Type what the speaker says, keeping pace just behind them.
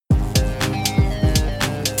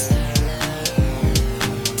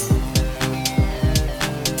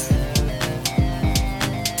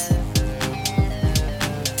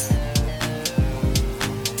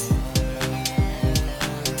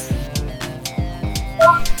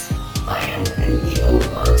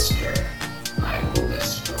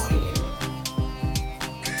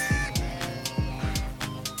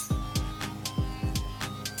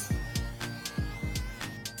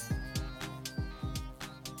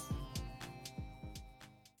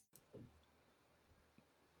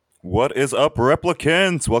What is up,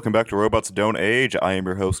 replicants? Welcome back to Robots Don't Age. I am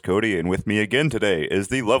your host, Cody, and with me again today is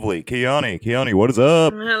the lovely Kiani. Kiani, what is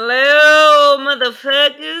up? Hello,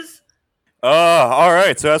 motherfuckers. All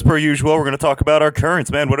right, so as per usual, we're going to talk about our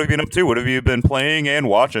currents, man. What have you been up to? What have you been playing and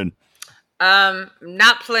watching?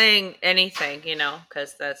 Not playing anything,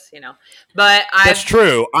 because that's. But That's I've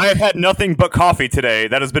true. I have had nothing but coffee today.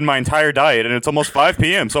 That has been my entire diet, and it's almost 5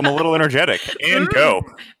 p.m., so I'm a little energetic. And go.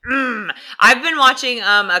 I've been watching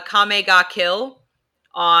Akame ga Kill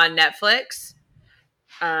on Netflix,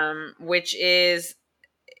 which is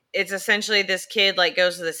it's essentially this kid like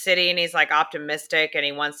goes to the city and he's like optimistic and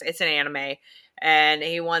it's an anime and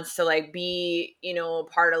he wants to like be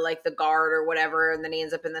part of like the guard or whatever, and then he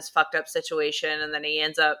ends up in this fucked up situation, and then he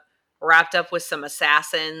ends up wrapped up with some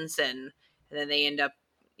assassins, and then they end up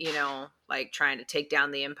like trying to take down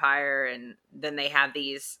the empire, and then they have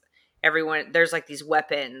these there's like these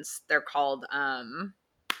weapons. They're called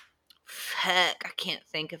fuck, I can't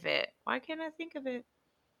think of it. Why can't I think of it?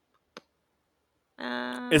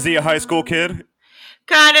 Is he a high school kid?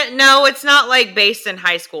 Kind of. No, it's not like based in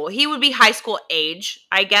high school. He would be high school age,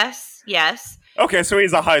 I guess. Yes. Okay, so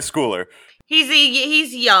he's a high schooler.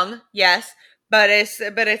 He's young, yes, but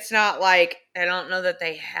it's not like, I don't know that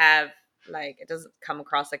they have, like, it doesn't come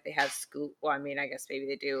across like they have school. Well, I mean, I guess maybe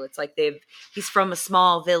they do. It's like he's from a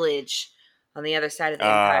small village on the other side of the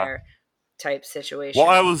empire type situation. Well,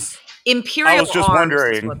 I was just Arms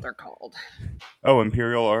wondering. is what they're called. Oh,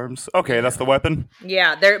 Imperial Arms. Okay, that's the weapon.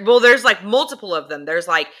 Yeah, there's like multiple of them. They're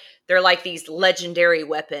like these legendary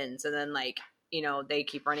weapons, and then like they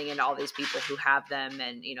keep running into all these people who have them,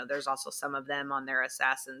 and there's also some of them on their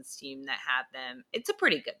assassins team that have them. It's a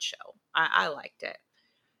pretty good show. I liked it.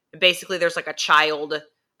 Basically, there's like a child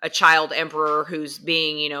emperor who's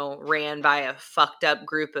being ran by a fucked up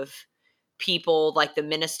group of people. Like the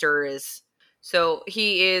minister is. So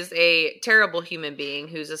he is a terrible human being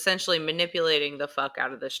who's essentially manipulating the fuck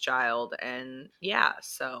out of this child. And yeah,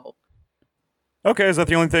 so. Okay, is that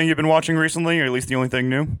the only thing you've been watching recently, or at least the only thing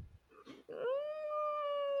new? Yeah,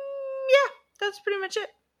 that's pretty much it.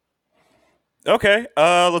 Okay,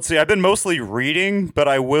 let's see. I've been mostly reading, but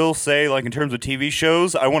I will say, like, in terms of TV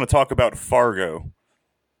shows, I want to talk about Fargo.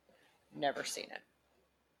 Never seen it.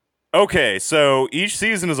 Okay, so each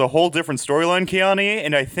season is a whole different storyline, Kiani,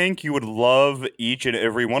 and I think you would love each and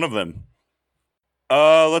every one of them.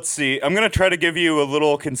 Let's see. I'm going to try to give you a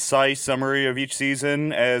little concise summary of each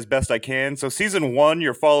season as best I can. So season 1,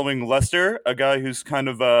 you're following Lester, a guy who's kind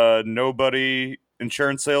of a nobody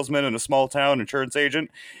insurance salesman in a small town insurance agent,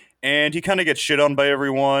 and he kind of gets shit on by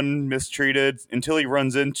everyone, mistreated, until he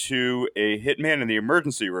runs into a hitman in the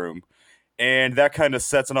emergency room, and that kind of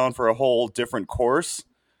sets it on for a whole different course.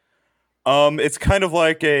 It's kind of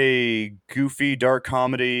like a goofy, dark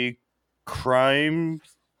comedy, crime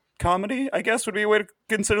comedy, I guess would be a way to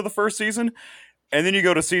consider the first season. And then you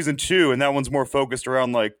go to season 2, and that one's more focused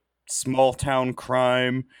around like small town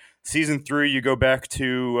crime. Season 3, you go back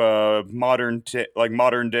to modern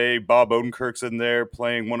day. Bob Odenkirk's in there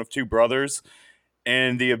playing one of two brothers,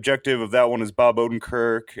 and the objective of that one is Bob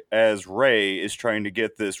Odenkirk as Ray is trying to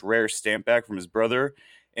get this rare stamp back from his brother,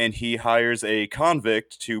 and he hires a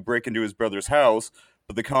convict to break into his brother's house,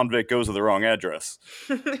 but the convict goes to the wrong address.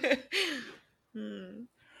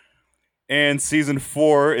 And season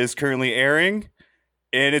 4 is currently airing,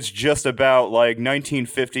 and it's just about like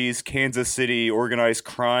 1950s Kansas City organized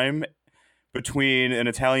crime between an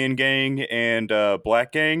Italian gang and a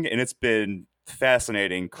black gang, and it's been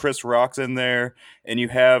fascinating. Chris Rock's in there, and you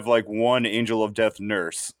have like one Angel of Death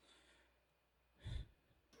nurse.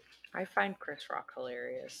 I find Chris Rock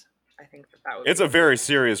hilarious. I think that would. It's a very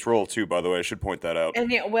serious role too, by the way. I should point that out. And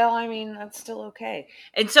yeah, well, I mean, that's still okay.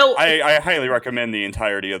 And so I highly recommend the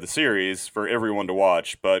entirety of the series for everyone to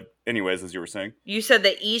watch. But anyways, as you were saying, you said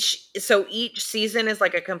that each season is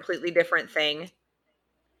like a completely different thing.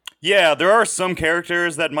 Yeah, there are some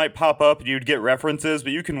characters that might pop up and you'd get references,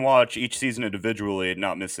 but you can watch each season individually and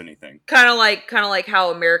not miss anything. Kind of like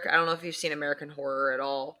how I don't know if you've seen American Horror at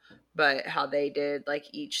all, but how they did like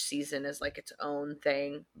each season is like its own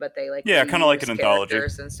thing, but they like kind of like an anthology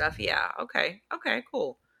and stuff. Yeah, okay,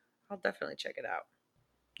 cool. I'll definitely check it out.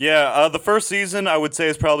 Yeah, the first season I would say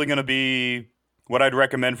is probably going to be what I'd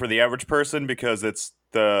recommend for the average person because it's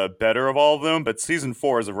the better of all of them. But season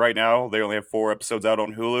 4, as of right now, they only have 4 episodes out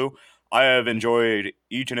on Hulu. I have enjoyed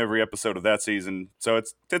each and every episode of that season, so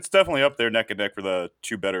it's definitely up there neck and neck for the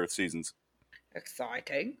 2 better seasons.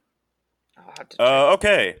 Exciting. I'll have to check.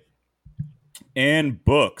 Okay. And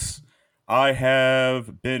books. I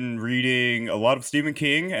have been reading a lot of Stephen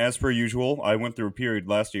King, as per usual. I went through a period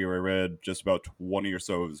last year where I read just about 20 or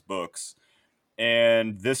so of his books.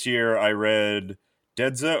 And this year I read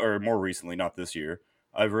Dead Zone, or more recently, not this year,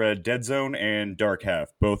 I've read Dead Zone and Dark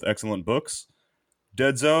Half, both excellent books.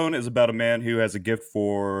 Dead Zone is about a man who has a gift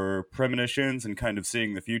for premonitions and kind of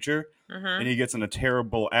seeing the future. And Mm-hmm. he gets in a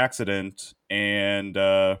terrible accident, and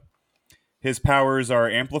his powers are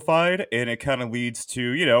amplified, and it kind of leads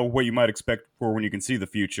to, what you might expect for when you can see the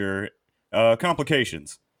future,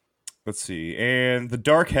 complications. Let's see. And the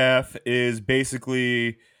Dark Half is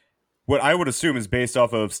basically what I would assume is based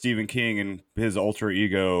off of Stephen King and his alter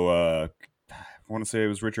ego. I want to say it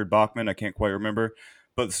was Richard Bachman. I can't quite remember.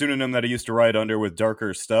 But the pseudonym that he used to write under with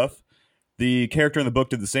Darker Stuff. The character in the book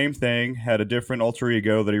did the same thing, had a different alter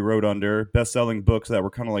ego that he wrote under, best selling books that were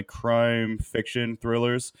kind of like crime fiction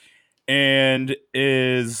thrillers. And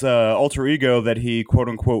his alter ego that he quote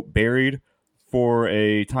unquote buried for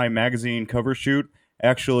a Time magazine cover shoot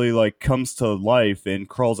actually like comes to life and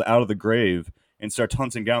crawls out of the grave and starts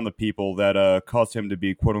hunting down the people that caused him to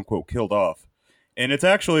be quote unquote killed off. And it's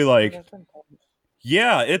actually like,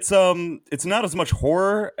 yeah, it's not as much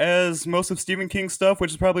horror as most of Stephen King's stuff,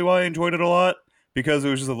 which is probably why I enjoyed it a lot, because it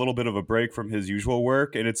was just a little bit of a break from his usual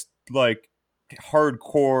work, and it's like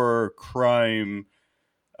hardcore crime,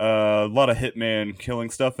 a lot of hitman killing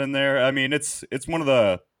stuff in there. I mean, it's one of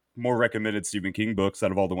the more recommended Stephen King books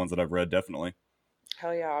out of all the ones that I've read, definitely.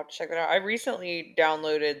 Hell yeah, I'll check it out. I recently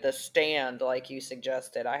downloaded The Stand, like you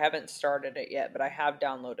suggested. I haven't started it yet, but I have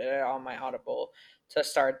downloaded it on my Audible to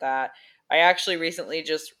start that. I actually recently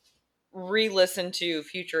just re-listened to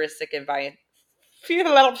Futuristic Violence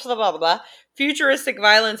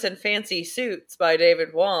and Fancy Suits by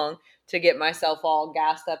David Wong to get myself all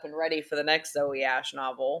gassed up and ready for the next Zoe Ash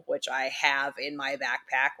novel, which I have in my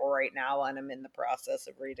backpack right now and I'm in the process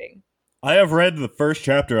of reading. I have read the first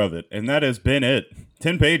chapter of it, and that has been it.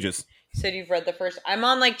 10 pages. So you've read the first. I'm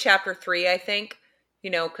on like chapter 3, I think.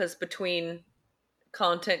 Because between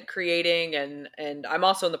content creating and I'm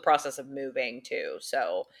also in the process of moving too.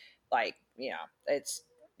 So, like, it's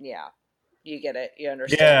yeah, you get it. You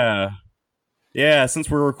understand. Yeah. Yeah, since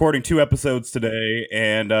we're recording 2 episodes today,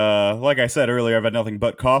 and like I said earlier, I've had nothing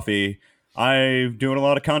but coffee. I'm doing a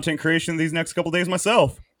lot of content creation these next couple days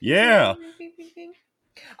myself. Yeah.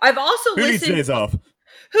 I've also Who needs listened. days off?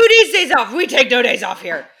 Who needs days off? We take no days off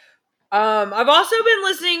here. I've also been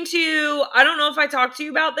listening to. I don't know if I talked to you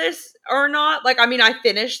about this or not. Like, I mean, I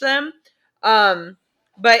finished them.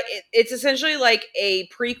 But it's essentially like a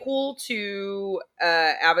prequel to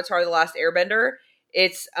Avatar: The Last Airbender.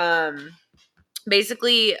 It's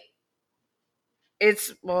basically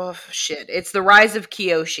it's it's the rise of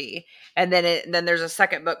Kyoshi, and then there's a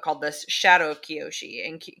second book called The Shadow of Kyoshi,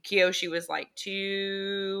 and Kyoshi was like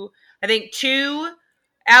I think two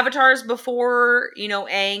avatars before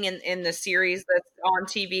Aang in the series that's on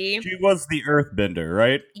TV. She was the Earthbender,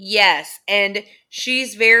 right? Yes, and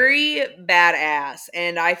she's very badass,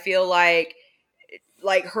 and I feel like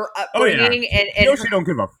her Oh yeah. upbringing and Yoshi don't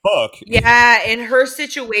give a fuck. yeah, and her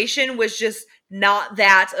situation was just not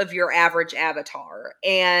that of your average avatar.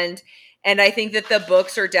 And I think that the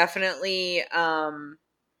books are definitely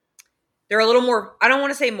they're a little more, I don't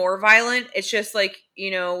want to say more violent. It's just like,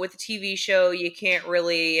 with a TV show you can't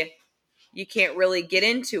really get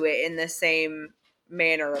into it in the same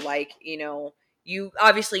manner. Like, you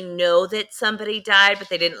obviously know that somebody died, but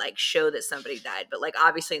they didn't like show that somebody died. But like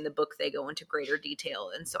obviously in the book they go into greater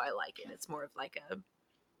detail, and so I like it. It's more of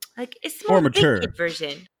it's more More mature. naked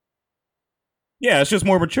version. Yeah, it's just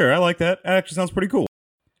more mature. I like that. It actually sounds pretty cool.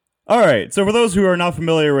 All right, so for those who are not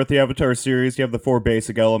familiar with the Avatar series, you have the 4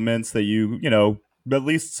 basic elements that at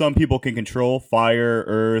least some people can control: fire,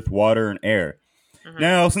 earth, water, and air. Mhm.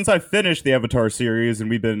 Now, since I finished the Avatar series and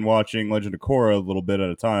we've been watching Legend of Korra a little bit at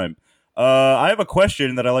a time, I have a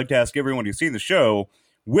question that I like to ask everyone who's seen the show.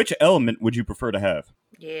 Which element would you prefer to have?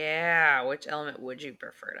 Yeah, which element would you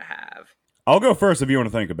prefer to have? I'll go first if you want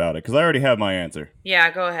to think about it, because I already have my answer. Yeah,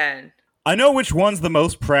 go ahead. I know which one's the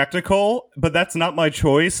most practical, but that's not my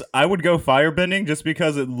choice. I would go firebending just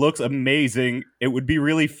because it looks amazing. It would be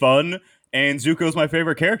really fun, and Zuko's my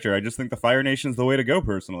favorite character. I just think the Fire Nation's the way to go,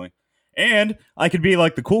 personally. And I could be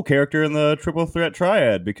like the cool character in the triple threat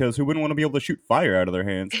triad, because who wouldn't want to be able to shoot fire out of their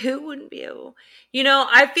hands? Who wouldn't be able?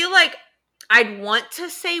 I feel like I'd want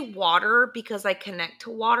to say water because I connect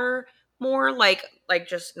to water more, like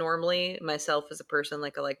just normally myself as a person.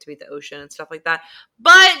 Like I like to be at the ocean and stuff like that.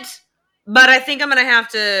 But I think I'm gonna have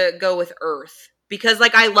to go with earth because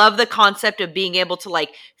like I love the concept of being able to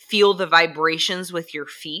like feel the vibrations with your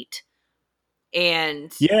feet.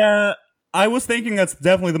 And yeah, I was thinking that's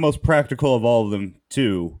definitely the most practical of all of them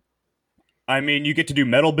too. I mean, you get to do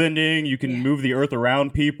metal bending, you can move the earth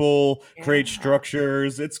around people, create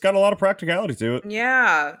structures. It's got a lot of practicality to it.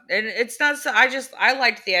 Yeah. And it's not so I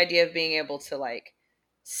liked the idea of being able to like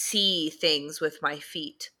see things with my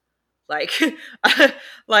feet. Like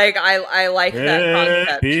like I like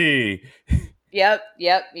that concept. Yep,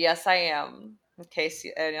 yes I am. In case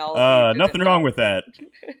and all of you nothing wrong with that.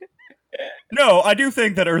 No, I do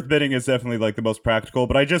think that earthbending is definitely like the most practical,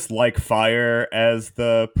 but I just like fire as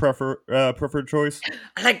the preferred choice.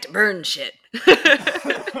 I like to burn shit.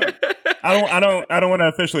 I don't want to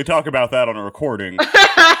officially talk about that on a recording.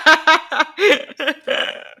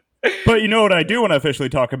 But you know what I do want to officially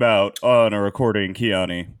talk about on a recording,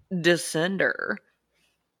 Kiani? Descender.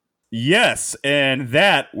 Yes, and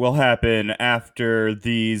that will happen after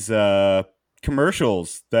these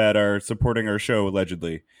commercials that are supporting our show,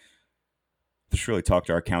 allegedly. Just really talk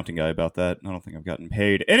to our accounting guy about that. I don't think I've gotten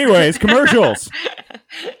paid. Anyways, commercials.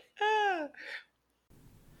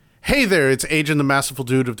 Hey there, it's Agent the Masterful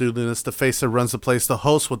Dude of Doodliness, the face that runs the place, the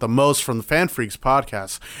host with the most from the Fan Freaks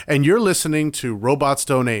podcast. And you're listening to Robots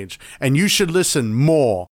Don't Age. And you should listen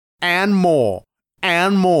more, and more,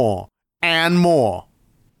 and more, and more.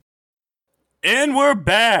 And we're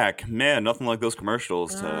back. Man, nothing like those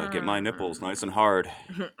commercials to get my nipples nice and hard.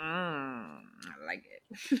 I like it.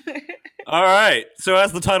 All right. So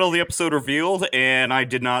as the title of the episode revealed, and I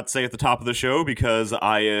did not say at the top of the show because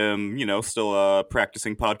I am, still a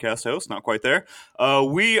practicing podcast host, not quite there.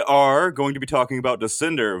 We are going to be talking about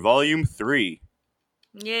Descender, Volume 3.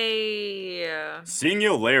 Yay.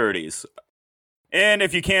 Singularities. And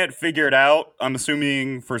if you can't figure it out, I'm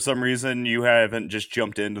assuming for some reason you haven't just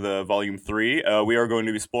jumped into the Volume 3. We are going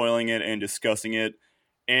to be spoiling it and discussing it.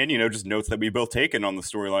 And, just notes that we both taken on the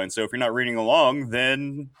storyline. So if you're not reading along,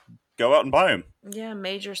 then go out and buy them. Yeah,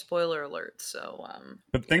 major spoiler alert. So,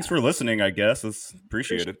 but thanks for listening, I guess. It's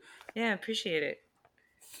appreciated. Yeah, appreciate it.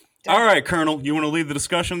 All right, Colonel, you want to lead the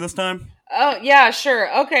discussion this time? Oh, yeah,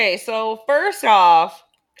 sure. Okay, so first off,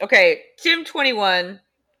 Tim 21,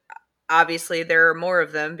 obviously there are more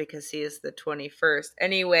of them because he is the 21st.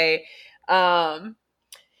 Anyway, Tim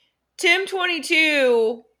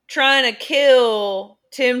 22 trying to kill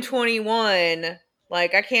Tim 21.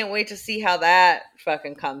 Like, I can't wait to see how that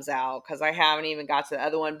fucking comes out because I haven't even got to the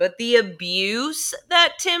other one. But the abuse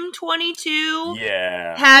that Tim 22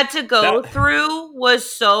 had to go through was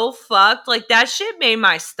so fucked. Like, that shit made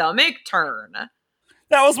my stomach turn.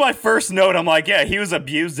 That was my first note. I'm like, yeah, he was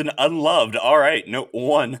abused and unloved. All right, note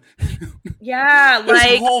 1. Yeah,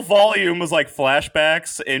 this whole volume was like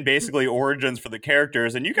flashbacks and basically origins for the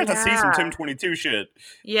characters, and you got to see some Tim 22 shit.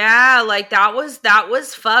 Yeah, like that was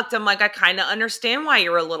fucked. I'm like, I kind of understand why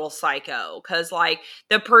you're a little psycho, because like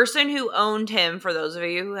the person who owned him, for those of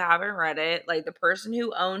you who haven't read it, like the person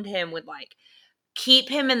who owned him would like keep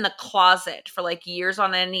him in the closet for like years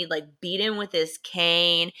on end. He'd like beat him with his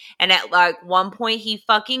cane, and at like one point he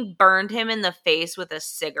fucking burned him in the face with a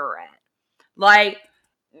cigarette. Like,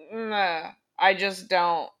 I just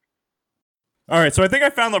don't. All right, so I think I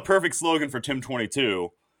found the perfect slogan for Tim 22.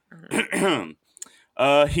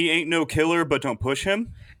 He ain't no killer, but don't push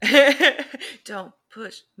him. Don't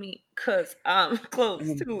push me, cause I'm close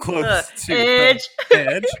to the edge.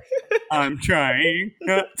 edge. I'm trying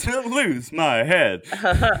not to lose my head.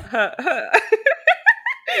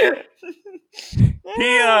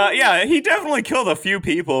 He definitely killed a few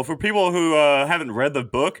people. For people who haven't read the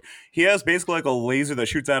book, he has basically like a laser that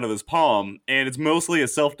shoots out of his palm, and it's mostly a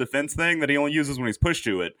self-defense thing that he only uses when he's pushed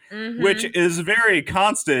to it, which is very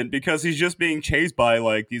constant because he's just being chased by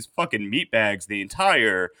like these fucking meatbags the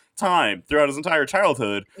entire time throughout his entire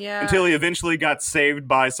childhood, until he eventually got saved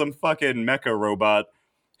by some fucking mecha robot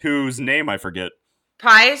whose name I forget.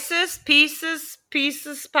 Pieces,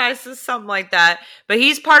 something like that. But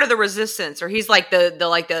he's part of the resistance, or he's like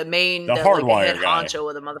the main hardwire head guy. honcho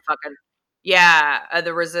with a motherfucking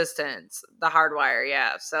the resistance, the hardwire.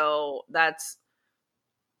 Yeah, so that's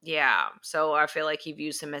So I feel like he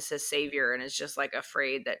views him as his savior, and is just like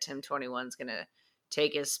afraid that Tim 21's gonna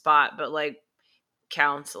take his spot. But like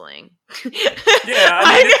counseling,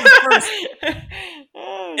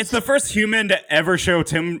 it's the first human to ever show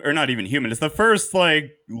Tim, or not even human, it's the first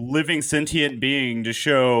like living sentient being to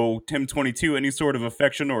show Tim 22 any sort of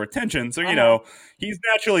affection or attention. So he's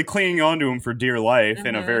naturally clinging onto him for dear life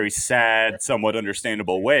in a very sad, somewhat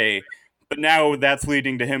understandable way. But now that's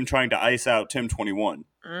leading to him trying to ice out Tim 21.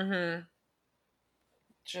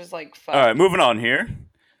 Just like fuck. All right, moving on here.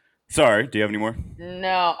 Sorry, do you have any more?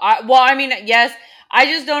 No, yes. I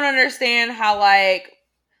just don't understand how, like,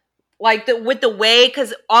 like with the way,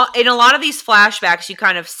 because in a lot of these flashbacks you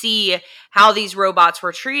kind of see how these robots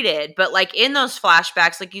were treated, but like in those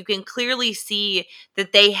flashbacks, like you can clearly see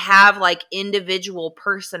that they have like individual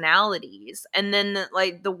personalities. And then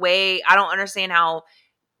like the way, I don't understand how,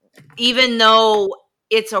 even though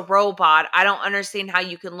it's a robot, I don't understand how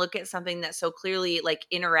you can look at something that so clearly like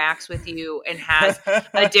interacts with you and has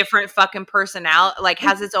a different fucking personality, like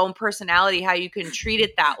has its own personality, how you can treat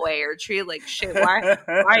it that way or treat it like shit. Why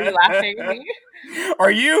are you laughing at me?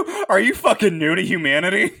 Are you fucking new to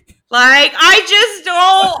humanity? Like, I just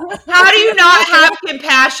don't, how do you not have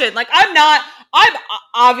compassion? Like, I'm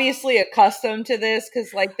obviously accustomed to this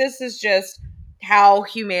because like this is just how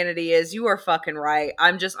humanity is. You are fucking right.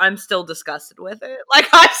 I'm still disgusted with it. Like,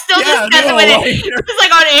 I'm still disgusted with it. Just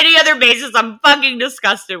like on any other basis, I'm fucking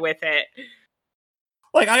disgusted with it.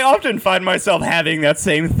 Like, I often find myself having that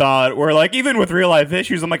same thought where, like, even with real life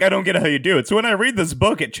issues, I'm like, I don't get how you do it. So when I read this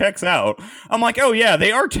book, it checks out. I'm like, oh yeah,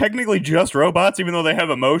 they are technically just robots, even though they have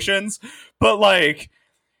emotions. But like,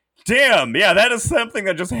 damn, yeah, that is something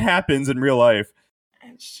that just happens in real life.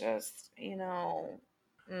 It's just,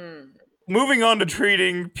 Moving on to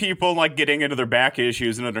treating people, like getting into their back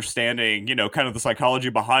issues and understanding, kind of the psychology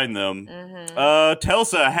behind them.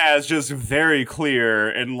 Telsa has just very clear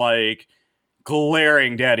and like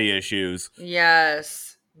glaring daddy issues.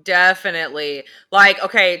 Yes, definitely. Like,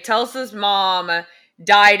 okay, Telsa's mom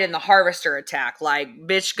died in the harvester attack. Like,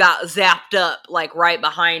 bitch got zapped up like right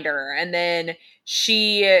behind her, and then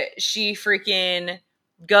she freaking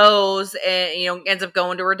goes and ends up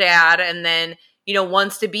going to her dad, and then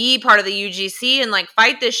wants to be part of the UGC and like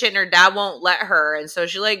fight this shit, and her dad won't let her, and so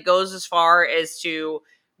she like goes as far as to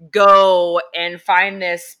go and find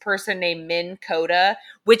this person named Min Coda,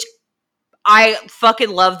 which I fucking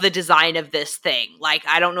love the design of this thing. Like,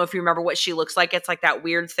 I don't know if you remember what she looks like. It's like that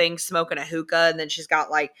weird thing smoking a hookah, and then she's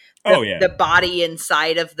got like the body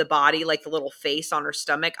inside of the body, like the little face on her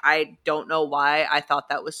stomach. I don't know why I thought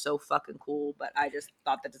that was so fucking cool, but I just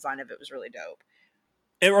thought the design of it was really dope.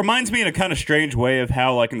 It reminds me in a kind of strange way of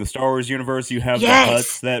how, like, in the Star Wars universe, you have the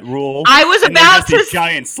Hutts that rule. I was about to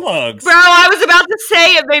giant slugs. Bro, I was about to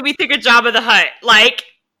say it made me think of Jabba the Hutt. Like,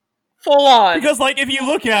 full on. Because, like, if you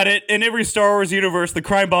look at it, in every Star Wars universe, the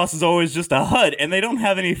crime boss is always just a Hutt, and they don't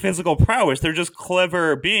have any physical prowess. They're just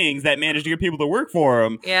clever beings that manage to get people to work for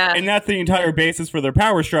them. Yeah. And that's the entire basis for their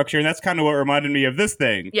power structure, and that's kind of what reminded me of this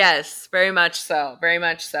thing. Yes, very much so. Very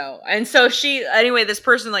much so. And so this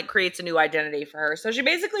person, like, creates a new identity for her. So she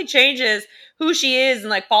basically changes who she is and,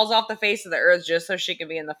 like, falls off the face of the earth just so she can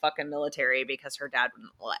be in the fucking military because her dad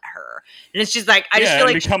wouldn't let her. And it's just, like, I just feel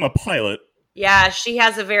like... become a pilot. Yeah, she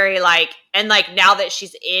has a very, like, and, like, now that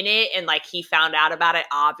she's in it and, like, he found out about it,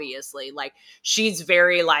 obviously, like, she's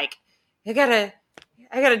very, like, I gotta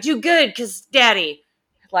do good because daddy.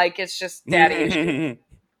 Like, it's just daddy.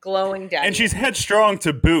 Glowing daddy. And she's headstrong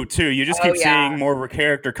to boot, too. You just keep seeing more of her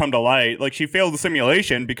character come to light. Like, she failed the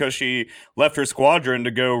simulation because she left her squadron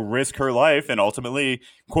to go risk her life and ultimately,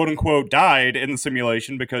 quote-unquote, died in the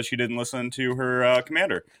simulation because she didn't listen to her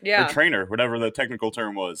commander. Her trainer, whatever the technical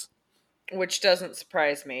term was. Which doesn't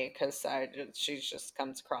surprise me because she just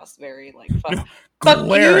comes across very like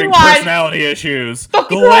glaring personality issues.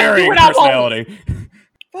 Glaring personality.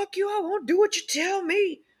 Fuck you! I won't do what you tell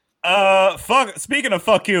me. Speaking of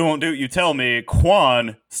fuck you, I won't do what you tell me.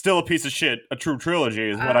 Quan, still a piece of shit. A true trilogy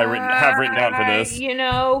is what I have written down for this.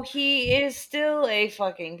 He is still a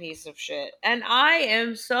fucking piece of shit, and I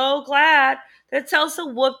am so glad that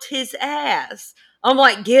Telsa whooped his ass. I'm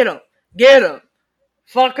like, get him,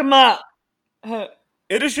 fuck him up.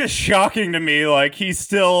 It is just shocking to me, like, he's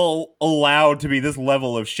still allowed to be this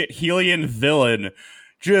level of shit-Helian villain,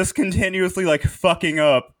 just continuously, like, fucking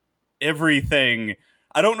up everything.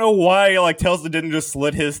 I don't know why, like, Telsa didn't just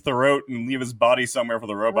slit his throat and leave his body somewhere for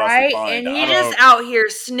the robots to find. And he just out here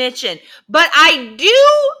snitching. But I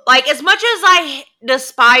do, like, as much as I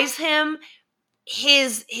despise him,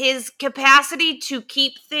 his capacity to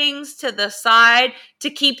keep things to the side, to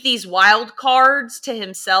keep these wild cards to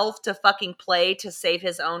himself to fucking play to save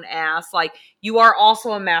his own ass. Like, you are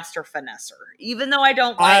also a master finesser. Even though I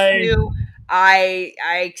don't like you,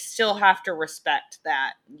 I still have to respect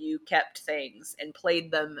that you kept things and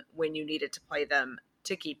played them when you needed to play them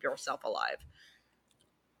to keep yourself alive.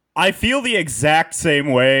 I feel the exact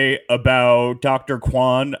same way about Dr.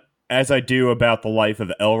 Quan as I do about the life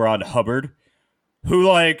of L. Ron Hubbard. Who,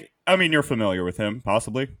 like, I mean, you're familiar with him,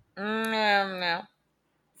 possibly? No.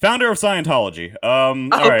 Founder of Scientology. All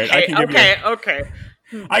right, I can give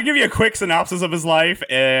you... I give you a quick synopsis of his life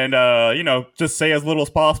and, just say as little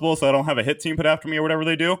as possible so I don't have a hit team put after me or whatever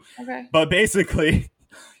they do. Okay. But basically,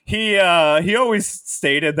 he always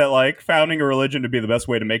stated that like founding a religion to be the best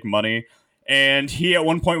way to make money. And he at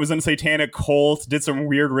one point was in a satanic cult, did some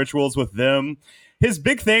weird rituals with them. His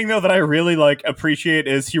big thing though that I really like appreciate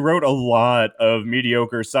is he wrote a lot of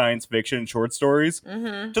mediocre science fiction short stories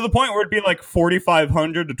Mm-hmm. to the point where it'd be like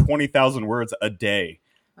 4,500 to 20,000 words a day.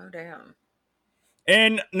 Oh damn.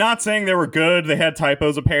 And not saying they were good, they had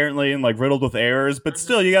typos apparently and like riddled with errors, but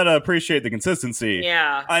still you gotta appreciate the consistency.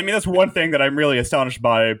 Yeah. I mean, that's one thing that I'm really astonished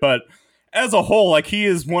by, but as a whole, like, he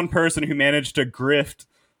is one person who managed to grift,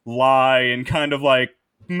 lie, and kind of like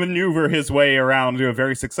maneuver his way around to a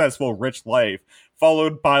very successful, rich life,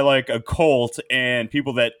 followed by like a cult and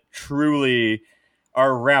people that truly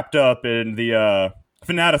are wrapped up in the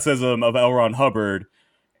fanaticism of L. Ron Hubbard.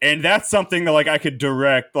 And that's something that like I could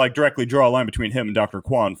directly draw a line between him and Dr.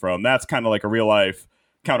 Kwan from. That's kind of like a real life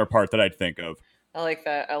counterpart that I'd think of. I like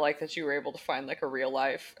that. I like that you were able to find like a real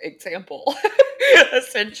life example.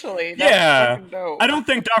 Essentially. That was Yeah. fucking dope. I don't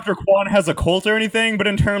think Dr. Kwan has a cult or anything, but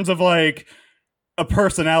in terms of like a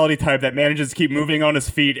personality type that manages to keep moving on his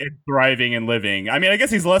feet and thriving and living. I mean, I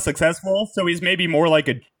guess he's less successful, so he's maybe more like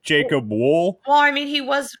a Jacob Wool. Well, I mean, he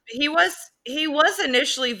was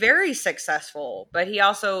initially very successful, but he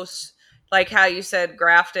also, like how you said,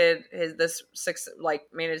 grafted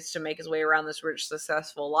managed to make his way around this rich,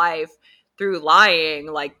 successful life through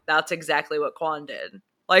lying. Like that's exactly what Quan did.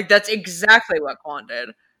 Like that's exactly what Quan did.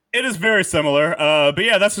 It is very similar, but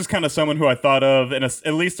yeah, that's just kind of someone who I thought of in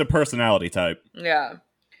at least a personality type. Yeah.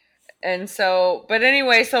 And so, but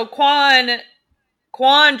anyway, so Quan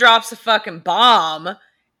drops a fucking bomb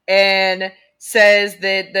and says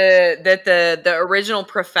that the original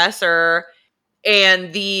professor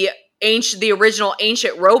and the original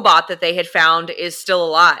ancient robot that they had found is still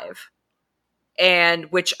alive.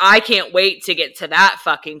 And which I can't wait to get to that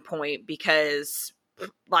fucking point because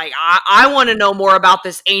like I want to know more about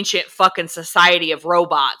this ancient fucking society of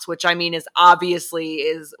robots, which I mean is obviously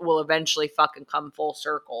will eventually fucking come full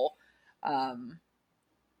circle.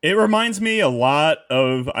 It reminds me a lot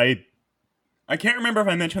of I can't remember if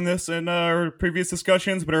I mentioned this in our previous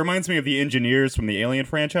discussions, but it reminds me of the engineers from the Alien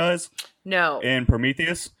franchise No. and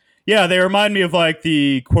Prometheus. Yeah, they remind me of like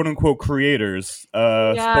the quote unquote creators.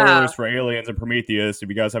 Spoilers for Aliens and Prometheus if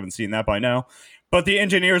you guys haven't seen that by now. But the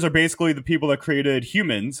engineers are basically the people that created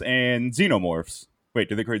humans and xenomorphs. Wait,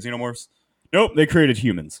 did they create xenomorphs? Nope, they created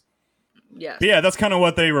humans. Yes. But yeah, that's kind of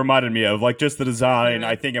what they reminded me of. Like just the design.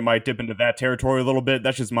 I think it might dip into that territory a little bit.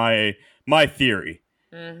 That's just my theory.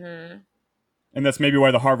 Mm-hmm. And that's maybe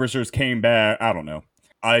why the Harvesters came back. I don't know.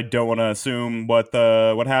 I don't want to assume what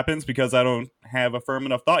happens because I don't have a firm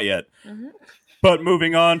enough thought yet. Mm-hmm. But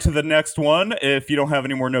moving on to the next one, if you don't have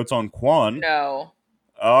any more notes on Quan. No.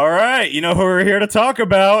 All right, you know who we're here to talk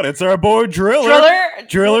about. It's our boy Driller.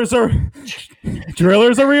 Driller's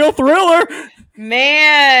a real thriller.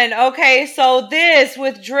 Man, okay, so this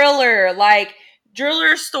with Driller, like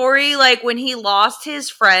Driller's story, like when he lost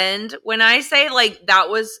his friend, when I say like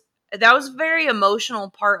that was a very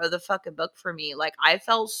emotional part of the fucking book for me. Like I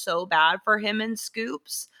felt so bad for him and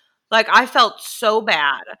Scoops. Like I felt so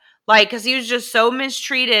bad. Like cuz he was just so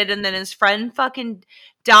mistreated and then his friend fucking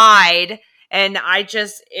died and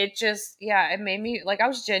it made me like I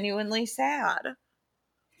was genuinely sad.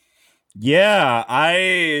 Yeah,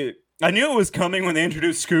 I knew it was coming when they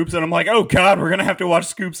introduced Scoops, and I'm like, oh god, we're gonna have to watch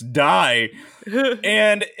Scoops die.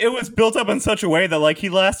 And it was built up in such a way that like he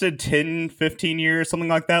lasted 10, 15 years, something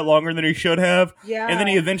like that, longer than he should have. Yeah. And then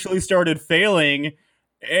he eventually started failing,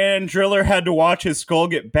 and Driller had to watch his skull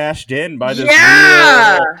get bashed in by this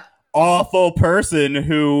real awful person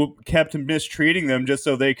who kept mistreating them just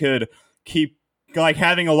so they could keep like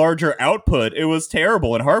having a larger output. It was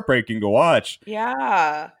terrible and heartbreaking to watch.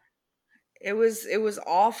 Yeah. It was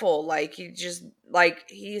awful. Like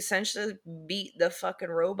he essentially beat the fucking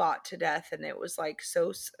robot to death and it was like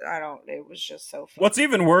it was just so funny. What's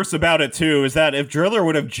even worse about it too is that if Driller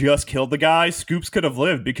would have just killed the guy, Scoops could have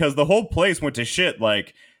lived because the whole place went to shit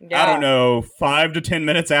like I don't know, 5 to 10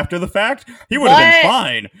 minutes after the fact. He would have been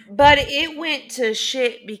fine. But it went to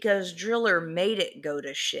shit because Driller made it go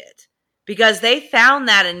to shit. Because they found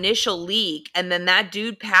that initial leak and then that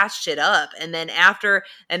dude patched it up. And then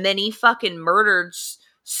he fucking murdered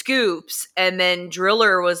Scoops. And then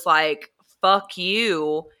Driller was like, fuck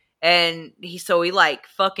you. And he like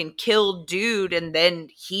fucking killed dude. And then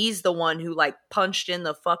he's the one who like punched in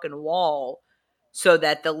the fucking wall so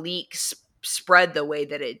that the leak spread the way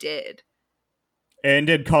that it did. and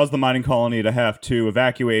did cause the mining colony to have to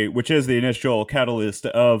evacuate, which is the initial catalyst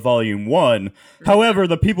of Volume 1. However,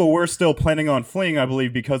 the people were still planning on fleeing, I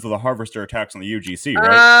believe, because of the Harvester attacks on the UGC,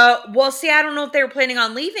 right? Well, see, I don't know if they were planning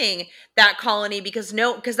on leaving that colony because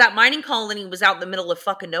that mining colony was out in the middle of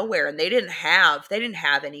fucking nowhere, and they didn't have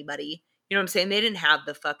anybody. You know what I'm saying? They didn't have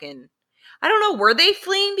the fucking. I don't know. Were they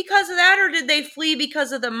fleeing because of that, or did they flee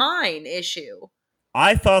because of the mine issue?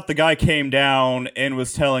 I thought the guy came down and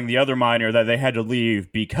was telling the other miner that they had to leave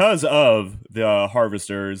because of the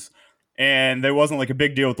harvesters, and there wasn't like a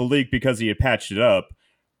big deal with the leak because he had patched it up.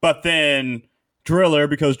 But then Driller,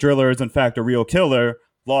 because Driller is in fact a real killer,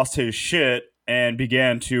 lost his shit and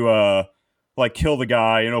began to like kill the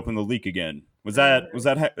guy and open the leak again. That's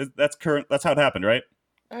how it happened, right?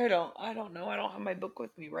 I don't know. I don't have my book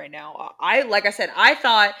with me right now. Like I said, I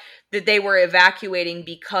thought that they were evacuating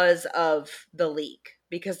because of the leak,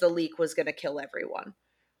 because the leak was going to kill everyone.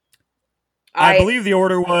 I believe the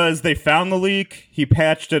order was they found the leak, he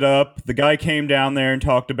patched it up, the guy came down there and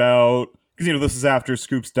talked about, because this is after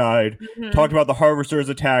Scoops died, talked about the harvesters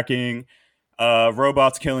attacking,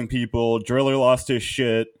 robots killing people, Driller lost his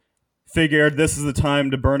shit, figured this is the time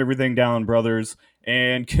to burn everything down, brothers,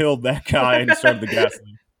 and killed that guy and started the gas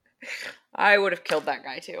leak. I would have killed that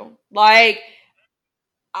guy too. Like,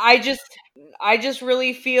 I just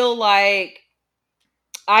really feel like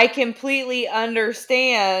I completely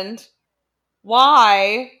understand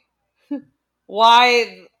why he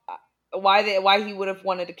would have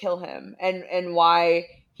wanted to kill him, and why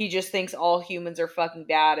he just thinks all humans are fucking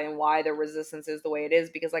bad, and why the resistance is the way it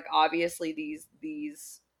is, because like obviously these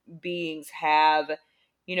beings have,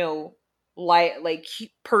 like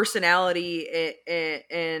personality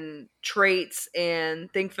and traits and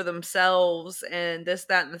think for themselves and this,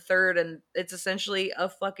 that, and the third, and it's essentially a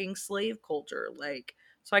fucking slave culture. Like,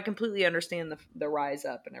 so I completely understand the rise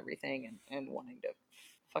up and everything, and wanting to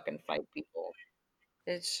fucking fight people.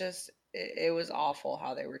 It's just it was awful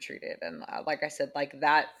how they were treated, and like I said, like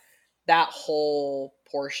that whole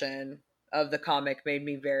portion of the comic made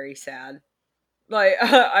me very sad. Like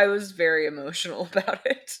I was very emotional about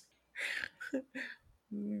it.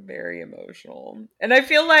 Very emotional. And I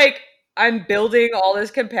feel like I'm building all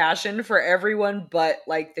this compassion for everyone but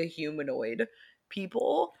like the humanoid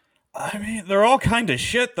people. I mean, they're all kind of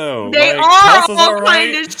shit though. They are all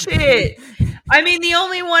kind of shit. I mean, the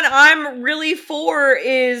only one I'm really for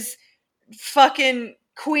is fucking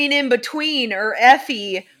Queen in Between, or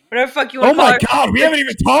Effie. Whatever the fuck you want to call her. Oh my god, we haven't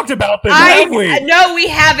even talked about this, have we? No, we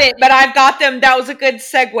haven't, but I've got them. That was a good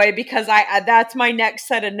segue, because that's my next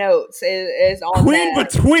set of notes is on Queen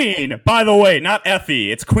that. Between, by the way, not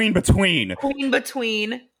Effie. It's Queen Between. Queen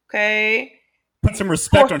Between, okay? Put some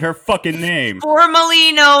respect on her fucking name.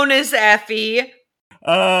 Formerly known as Effie.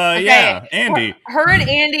 Okay. Yeah, Andy. Her and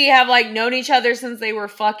Andy have like known each other since they were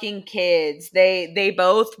fucking kids. They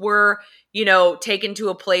both were, taken to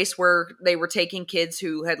a place where they were taking kids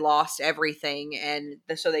who had lost everything, and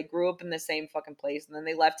so they grew up in the same fucking place, and then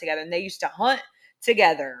they left together, and they used to hunt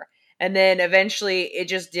together. And then eventually it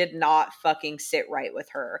just did not fucking sit right with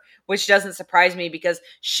her, which doesn't surprise me, because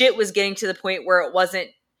shit was getting to the point where it wasn't.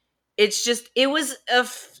 It's just it was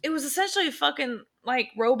essentially a fucking like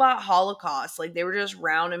robot holocaust. Like they were just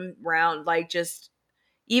round and round, like just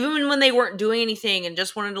even when they weren't doing anything and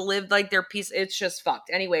just wanted to live like their piece. It's just fucked.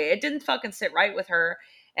 Anyway, it didn't fucking sit right with her,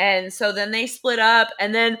 and so then they split up.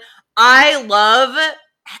 And then I love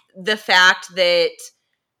the fact that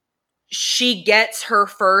she gets her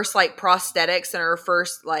first like prosthetics and her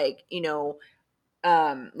first like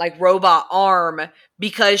like robot arm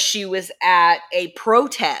because she was at a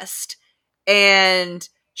protest, and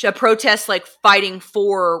a protest like fighting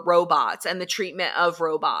for robots and the treatment of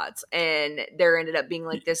robots, and there ended up being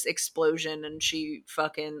like this explosion, and she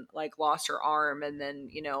fucking like lost her arm, and then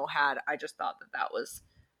I just thought that was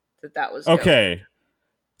okay dope.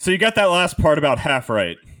 So you got that last part about half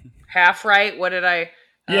right. What did I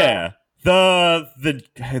yeah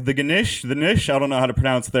The Ganesh, I don't know how to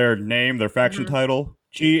pronounce their name, their faction title.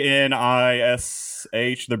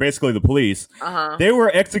 GNISH. They're basically the police. They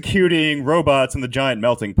were executing robots in the giant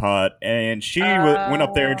melting pot, and she went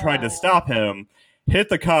up there and tried to stop him, hit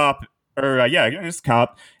the cop,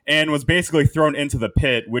 and was basically thrown into the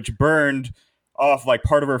pit, which burned off like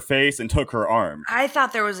part of her face and took her arm. I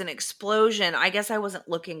thought there was an explosion. I guess I wasn't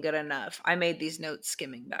looking good enough. I made these notes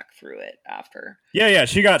skimming back through it after. Yeah,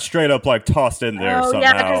 she got straight up like tossed in there somehow.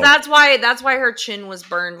 Yeah, because that's why her chin was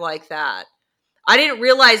burned like that. I didn't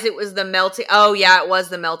realize it was the melting. Oh yeah, it was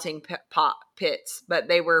the melting pits, but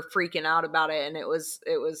they were freaking out about it, and it was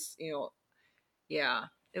yeah.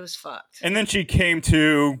 It was fucked. And then she came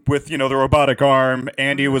to with, the robotic arm.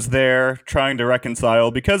 Andy was there trying to reconcile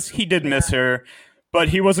because he did miss her, but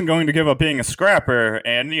he wasn't going to give up being a scrapper.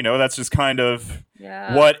 And, that's just kind of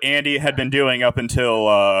what Andy had been doing up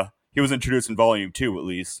until he was introduced in Volume 2, at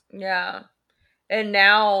least. Yeah. And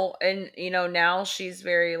now she's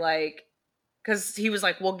very like, because he was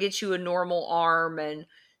like, we'll get you a normal arm. And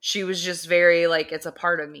she was just very like, it's a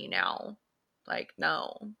part of me now. Like,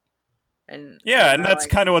 no. And that's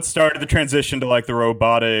kind of what started the transition to like the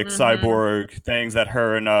robotic cyborg things that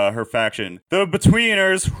her and her faction. The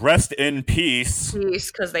Betweeners, rest in peace.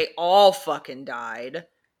 Because they all fucking died.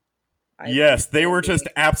 Yes, they were just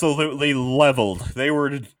absolutely leveled. They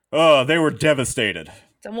were devastated.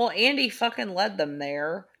 Well, Andy fucking led them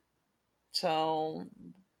there. So,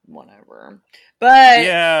 whatever. But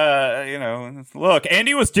yeah, look,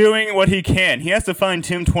 Andy was doing what he can. He has to find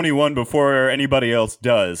Tim 21 before anybody else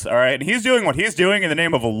does, all right? And he's doing what he's doing in the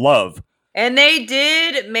name of love. And they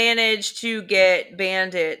did manage to get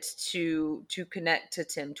Bandit to connect to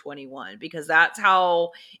Tim 21 because that's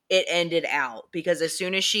how it ended out. Because as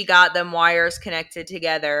soon as she got them wires connected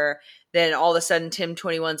together, then all of a sudden Tim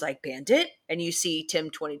 21's like, Bandit? And you see Tim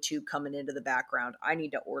 22 coming into the background. I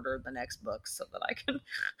need to order the next books so that I can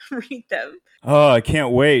read them. Oh, I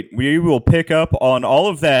can't wait. We will pick up on all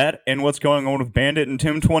of that and what's going on with Bandit and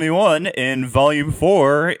Tim 21 in Volume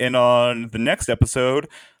 4 and on the next episode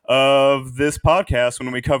of this podcast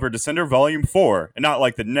when we cover Descender Volume 4. And not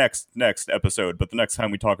like the next episode, but the next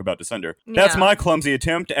time we talk about Descender. Yeah. That's my clumsy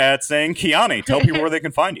attempt at saying Kiani. Tell people where they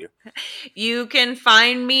can find you. You can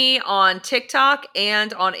find me on TikTok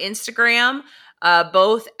and on Instagram,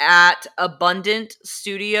 both at Abundant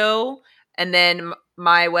Studio. And then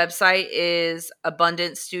my website is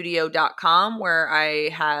abundantstudio.com, where I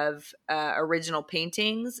have original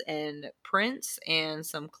paintings and prints and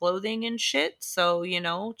some clothing and shit. So,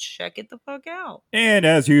 check it the fuck out. And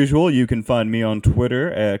as usual, you can find me on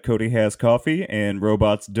Twitter at Cody Has Coffee and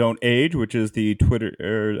Robots Don't Age, which is the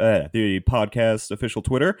the podcast official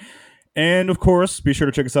Twitter. And of course, be sure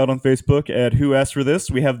to check us out on Facebook at Who Asked for This.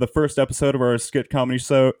 We have the first episode of our sketch comedy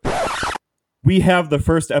show.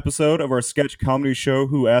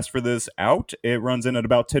 Who Asked for This out. It runs in at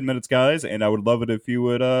about 10 minutes, guys, and I would love it if you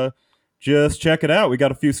would just check it out. We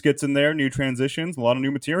got a few skits in there, new transitions, a lot of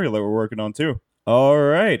new material that we're working on too. All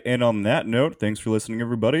right, and on that note, thanks for listening,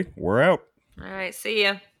 everybody. We're out. All right, see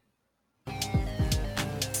ya.